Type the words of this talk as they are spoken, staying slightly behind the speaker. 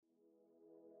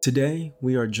Today,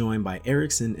 we are joined by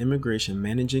Erickson Immigration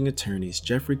Managing Attorneys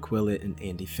Jeffrey Quillett and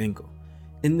Andy Finkel.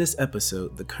 In this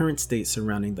episode, the current state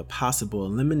surrounding the possible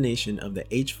elimination of the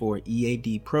H-4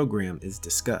 EAD program is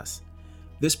discussed.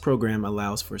 This program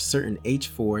allows for certain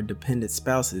H-4 dependent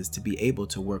spouses to be able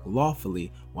to work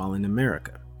lawfully while in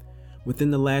America. Within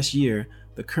the last year,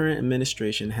 the current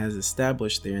administration has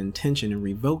established their intention in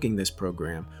revoking this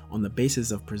program on the basis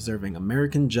of preserving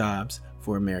American jobs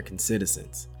for American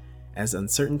citizens. As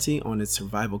uncertainty on its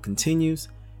survival continues,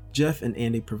 Jeff and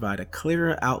Andy provide a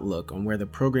clearer outlook on where the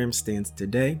program stands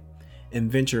today and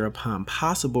venture upon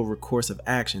possible recourse of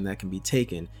action that can be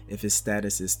taken if its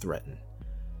status is threatened.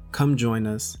 Come join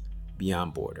us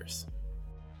beyond borders.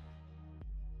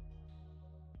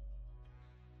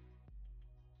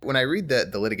 When I read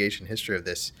the litigation history of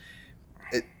this,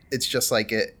 it's just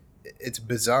like it's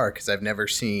bizarre because I've never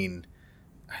seen,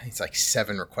 I think it's like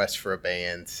 7 requests for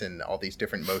abeyance and all these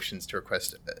different motions to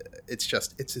request. It's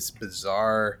this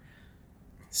bizarre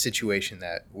situation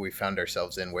that we found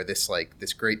ourselves in where this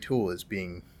great tool is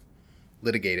being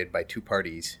litigated by two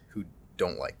parties who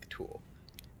don't like the tool.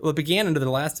 Well, it began under the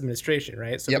last administration,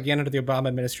 right? So It began under the Obama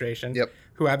administration,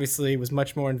 who obviously was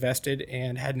much more invested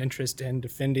and had an interest in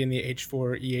defending the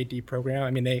H-4 EAD program.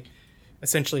 I mean, they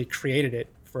essentially created it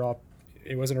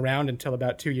it wasn't around until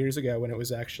about 2 years ago when it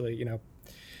was actually,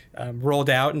 rolled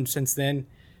out. And since then,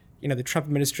 the Trump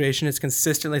administration has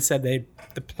consistently said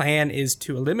the plan is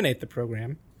to eliminate the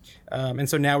program. And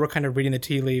so now we're kind of reading the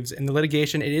tea leaves. In the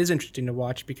litigation, it is interesting to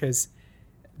watch because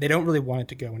they don't really want it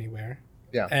to go anywhere.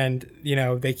 Yeah. And,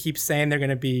 they keep saying they're going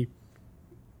to be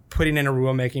putting in a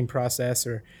rulemaking process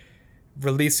or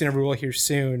releasing a rule here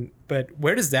soon. But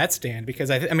where does that stand? Because,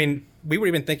 I mean, we were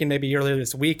even thinking maybe earlier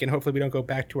this week, and hopefully we don't go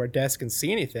back to our desk and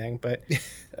see anything,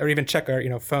 or even check our,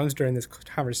 phones during this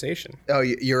conversation. Oh,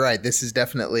 you're right. This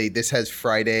has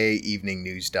Friday evening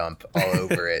news dump all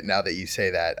over it. Now that you say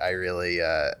that, I really,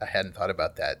 I hadn't thought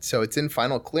about that. So it's in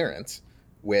final clearance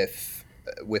with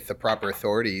the proper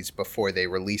authorities before they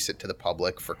release it to the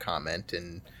public for comment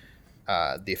and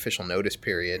the official notice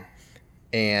period.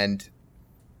 And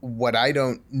what I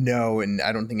don't know, and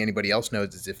I don't think anybody else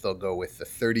knows, is if they'll go with the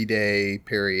 30-day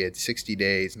period, 60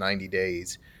 days, 90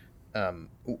 days.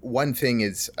 One thing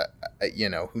is,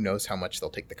 who knows how much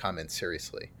they'll take the comments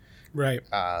seriously. Right.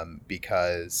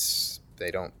 Because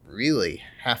they don't really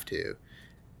have to.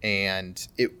 And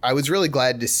I was really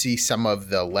glad to see some of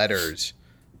the letters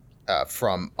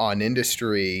from On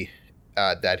Industry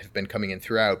that have been coming in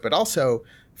throughout, but also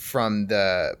from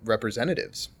the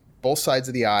representatives, both sides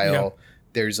of the aisle. Yeah.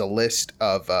 There's a list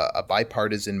of a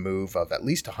bipartisan move of at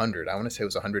least 100. I want to say it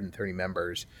was 130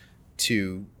 members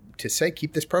to say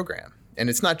keep this program. And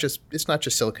it's not just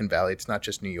Silicon Valley. It's not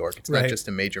just New York. It's not just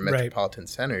the major metropolitan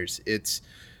centers. It's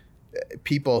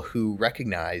people who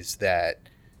recognize that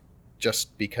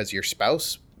just because your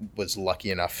spouse was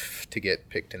lucky enough to get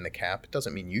picked in the cap, it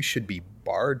doesn't mean you should be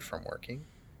barred from working.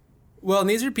 Well, and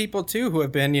these are people, too, who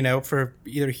have been, for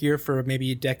either here for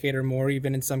maybe a decade or more,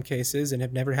 even in some cases, and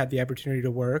have never had the opportunity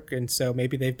to work. And so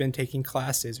maybe they've been taking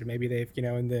classes, or maybe they've,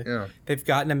 they've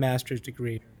gotten a master's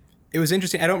degree. It was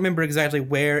interesting. I don't remember exactly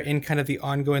where in kind of the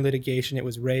ongoing litigation it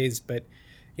was raised, but,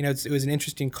 it was an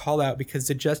interesting call out because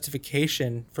the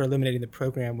justification for eliminating the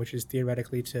program, which is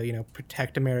theoretically to,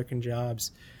 protect American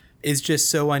jobs, is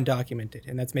just so undocumented.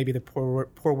 And that's maybe the poor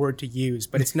word to use,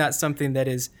 but it's not something that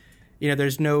is,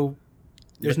 there's no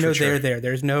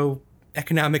There's no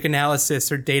economic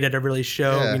analysis or data to really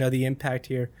show, the impact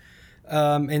here.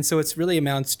 And so it's really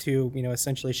amounts to,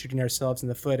 essentially shooting ourselves in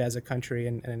the foot as a country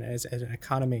and as an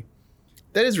economy.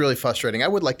 That is really frustrating. I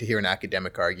would like to hear an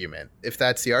academic argument. If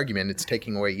that's the argument, it's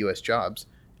taking away U.S. jobs.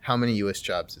 How many U.S.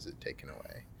 jobs is it taking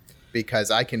away?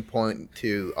 Because I can point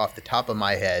to, off the top of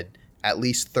my head, at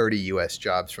least 30 U.S.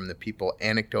 jobs from the people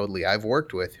anecdotally I've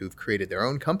worked with who've created their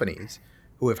own companies,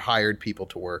 who have hired people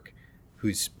to work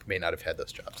who may not have had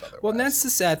those jobs otherwise. Well, and that's the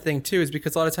sad thing, too, is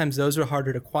because a lot of times those are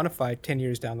harder to quantify 10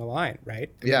 years down the line, right?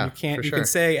 Yeah, you can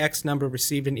say X number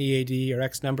received an EAD or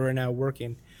X number are now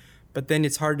working, but then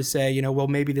it's hard to say, well,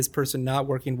 maybe this person not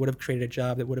working would have created a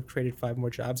job that would have created 5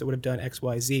 more jobs that would have done X,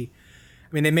 Y, Z.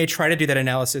 I mean, they may try to do that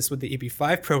analysis with the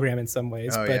EB-5 program in some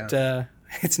ways,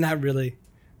 it's not really,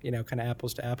 kind of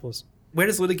apples to apples. Where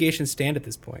does litigation stand at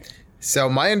this point? So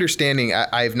my understanding,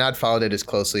 I have not followed it as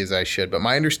closely as I should, but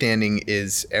my understanding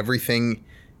is everything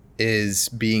is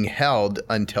being held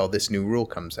until this new rule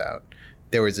comes out.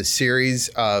 There was a series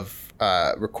of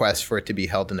requests for it to be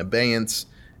held in abeyance,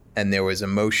 and there was a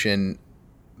motion.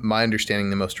 My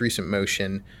understanding, the most recent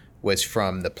motion was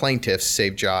from the plaintiffs,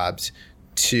 Save Jobs,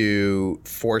 to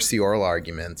force the oral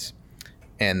arguments.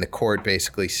 And the court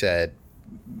basically said,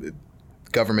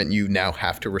 government, you now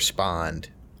have to respond.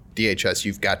 DHS,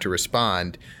 you've got to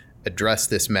respond, address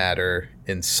this matter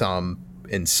in some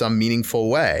meaningful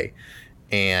way.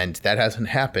 And that hasn't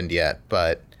happened yet,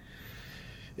 but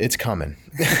it's coming.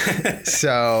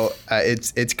 So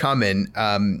it's coming.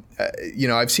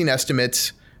 I've seen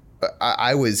estimates.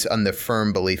 I was on the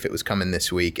firm belief it was coming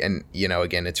this week. And,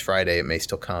 again, it's Friday. It may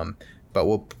still come. But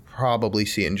we'll probably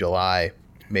see it in July.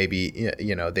 Maybe,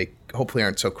 they hopefully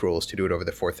aren't so cruel as to do it over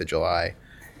the 4th of July.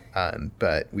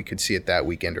 But we could see it that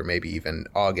weekend or maybe even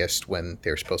August when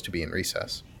they're supposed to be in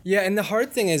recess. Yeah, and the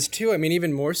hard thing is, too,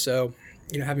 even more so,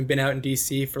 having been out in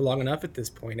D.C. for long enough at this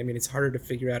point, it's harder to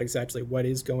figure out exactly what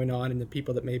is going on and the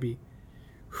people that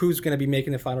who's going to be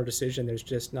making the final decision. There's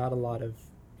just not a lot of,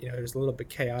 there's a little bit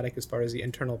chaotic as far as the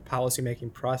internal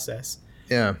policymaking process.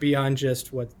 Yeah. Beyond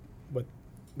just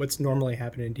what's normally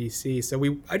happening in D.C. So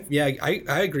I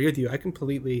agree with you.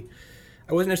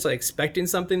 I wasn't necessarily expecting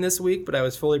something this week, but I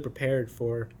was fully prepared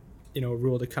for, a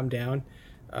rule to come down.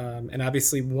 And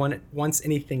obviously once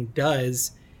anything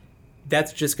does,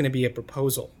 that's just going to be a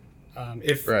proposal,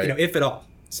 if at all.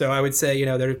 So I would say,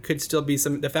 there could still be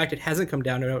the fact it hasn't come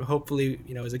down, hopefully,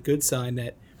 is a good sign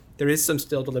that there is some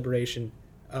still deliberation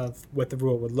of what the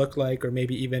rule would look like, or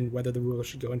maybe even whether the rule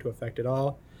should go into effect at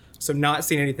all. So not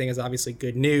seeing anything is obviously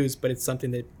good news, but it's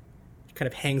something that kind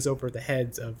of hangs over the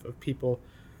heads of people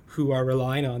who are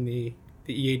relying on the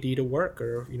EAD to work,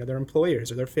 or, their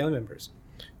employers or their family members.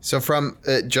 So from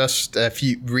just if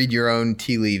you read your own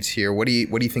tea leaves here, what do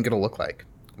you think it'll look like?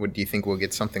 Do you think we'll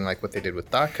get something like what they did with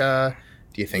DACA?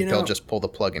 Do you think they'll just pull the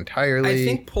plug entirely? I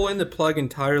think pulling the plug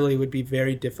entirely would be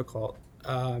very difficult,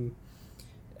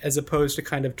 as opposed to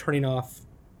kind of turning off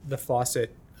the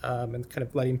faucet and kind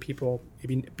of letting people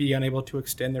maybe be unable to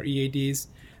extend their EADs.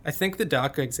 I think the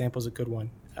DACA example is a good one,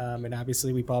 and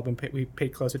obviously we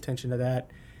paid close attention to that.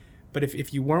 But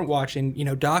if you weren't watching,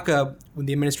 DACA, when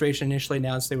the administration initially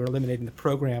announced they were eliminating the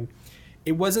program,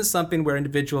 it wasn't something where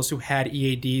individuals who had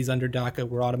EADs under DACA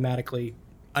were automatically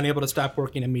unable to stop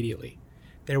working immediately.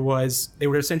 They were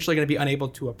essentially going to be unable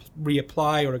to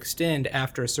reapply or extend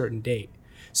after a certain date.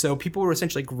 So people were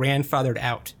essentially grandfathered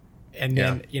out. And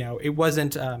then, it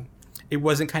wasn't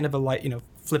kind of a light,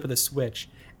 flip of the switch.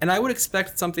 And I would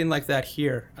expect something like that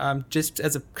here, just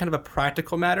as a kind of a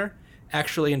practical matter.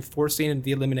 Actually enforcing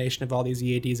the elimination of all these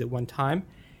EADs at one time,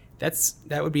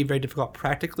 that would be very difficult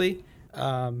practically,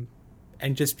 and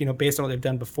just based on what they've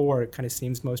done before, it kind of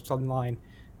seems most in line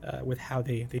with how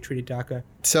they treated DACA.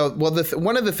 So,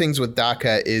 one of the things with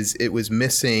DACA is it was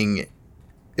missing.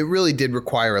 It really did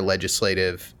require a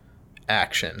legislative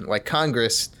action. Like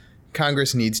Congress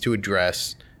needs to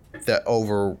address the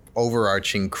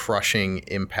overarching crushing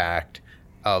impact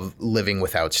of living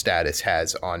without status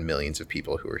has on millions of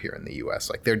people who are here in the U.S.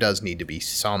 Like, there does need to be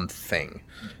something.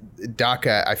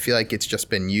 DACA, I feel like it's just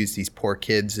been used. These poor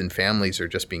kids and families are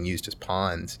just being used as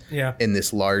pawns in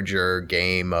this larger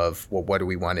game of, well, what do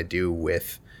we want to do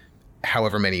with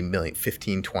however many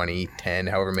 15, 20, 10,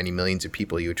 however many millions of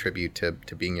people you attribute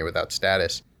to being here without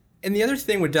status. And the other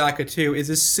thing with DACA, too, is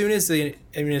as soon as the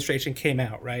administration came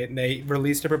out, right, and they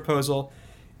released a proposal,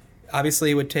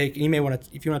 obviously it would take, you may want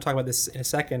to, if you want to talk about this in a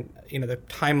second, the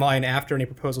timeline after any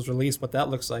proposals released, what that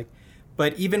looks like.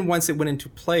 But even once it went into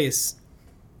place,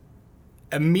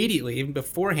 immediately, even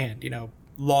beforehand,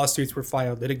 lawsuits were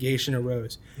filed, litigation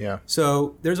arose. Yeah.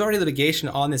 So there's already litigation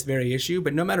on this very issue,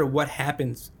 but no matter what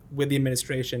happens with the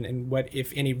administration and what,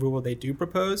 if any, rule they do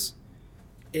propose,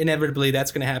 inevitably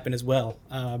that's going to happen as well.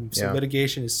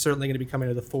 Litigation is certainly going to be coming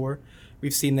to the fore.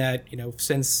 We've seen that,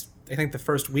 since I think the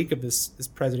first week of this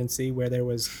presidency, where there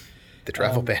was the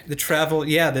travel ban. The travel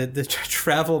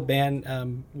ban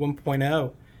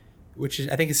 1.0, which is,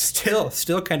 I think, is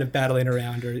still kind of battling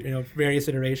around, or various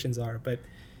iterations are. But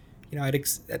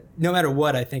no matter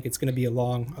what, I think it's going to be a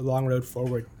long road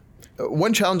forward.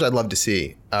 One challenge I'd love to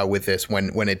see with this,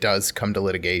 when it does come to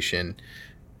litigation,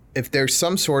 if there's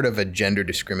some sort of a gender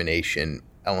discrimination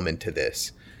element to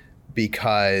this,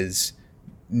 because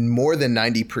more than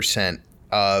 90%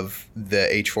 of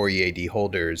the H-4 EAD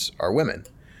holders are women.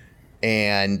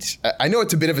 And I know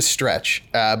it's a bit of a stretch,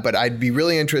 but I'd be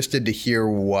really interested to hear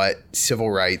what civil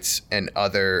rights and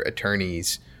other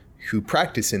attorneys who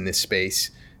practice in this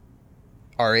space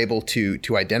are able to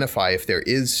identify if there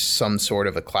is some sort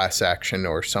of a class action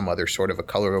or some other sort of a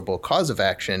colorable cause of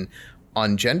action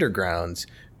on gender grounds,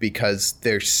 because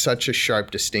there's such a sharp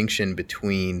distinction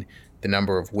between the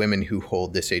number of women who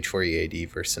hold this H-4 EAD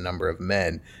versus the number of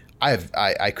men.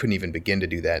 I couldn't even begin to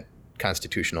do that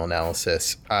constitutional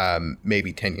analysis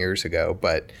maybe 10 years ago,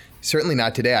 but certainly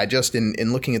not today. I just,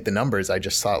 in looking at the numbers, I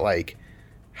just thought, like,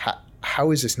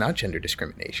 how is this not gender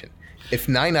discrimination? If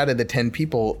 9 out of the 10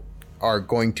 people are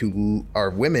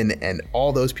women and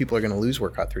all those people are going to lose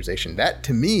work authorization, that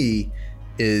to me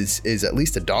is at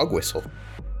least a dog whistle.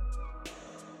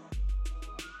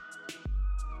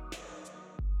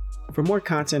 For more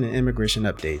content and immigration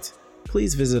updates,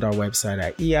 please visit our website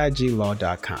at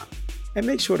EIGlaw.com and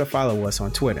make sure to follow us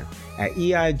on Twitter at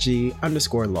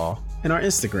EIG_law and our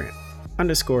Instagram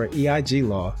 _EIG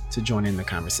law to join in the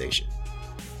conversation.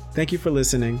 Thank you for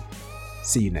listening.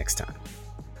 See you next time.